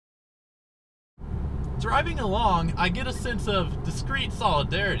Driving along, I get a sense of discreet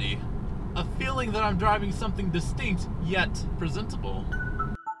solidarity, a feeling that I'm driving something distinct yet presentable.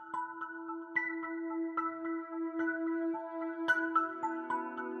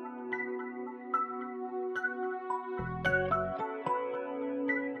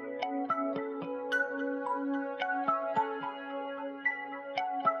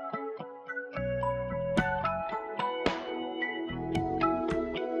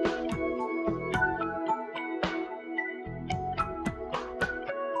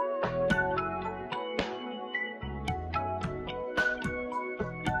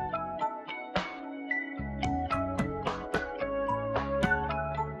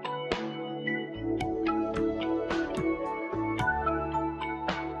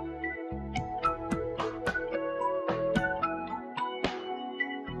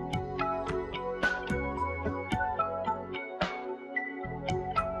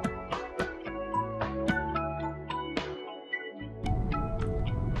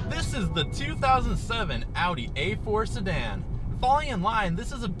 This is the 2007 Audi A4 sedan. Falling in line,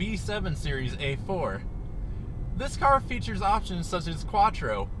 this is a B7 Series A4. This car features options such as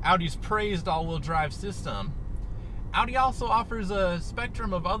Quattro, Audi's praised all-wheel drive system. Audi also offers a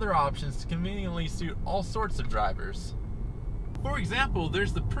spectrum of other options to conveniently suit all sorts of drivers. For example,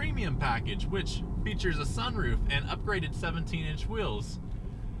 there's the Premium package, which features a sunroof and upgraded 17-inch wheels.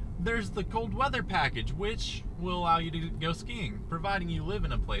 There's the Cold Weather package, which will allow you to go skiing, providing you live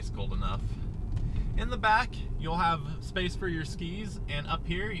in a place cold enough. In the back, you'll have space for your skis, and up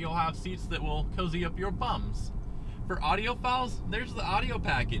here, you'll have seats that will cozy up your bums. For audiophiles, there's the audio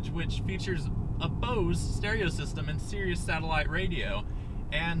package, which features a Bose stereo system and Sirius satellite radio.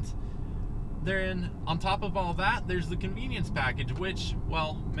 And on top of all that, there's the convenience package, which,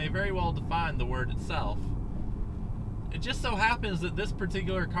 well, may very well define the word itself. It just so happens that this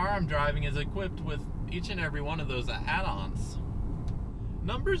particular car I'm driving is equipped with each and every one of those add-ons.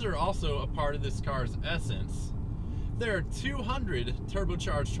 Numbers are also a part of this car's essence. There are 200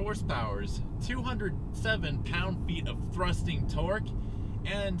 turbocharged horsepowers, 207 pound-feet of thrusting torque,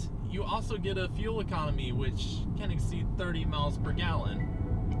 and you also get a fuel economy which can exceed 30 miles per gallon.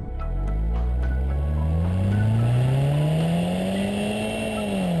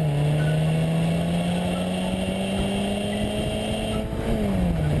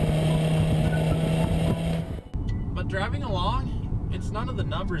 Driving along, it's none of the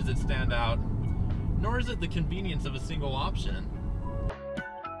numbers that stand out, nor is it the convenience of a single option.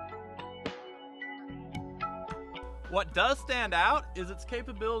 What does stand out is its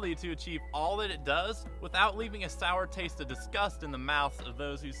capability to achieve all that it does without leaving a sour taste of disgust in the mouths of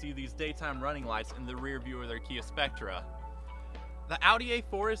those who see these daytime running lights in the rear view of their Kia Spectra. The Audi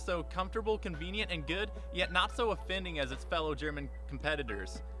A4 is so comfortable, convenient, and good, yet not so offending as its fellow German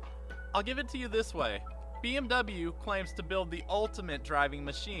competitors. I'll give it to you this way. BMW claims to build the ultimate driving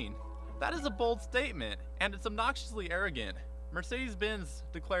machine. That is a bold statement, and it's obnoxiously arrogant. Mercedes-Benz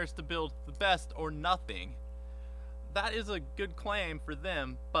declares to build the best or nothing. That is a good claim for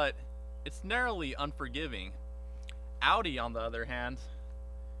them, but it's narrowly unforgiving. Audi, on the other hand,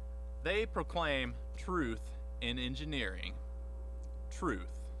 they proclaim truth in engineering. Truth.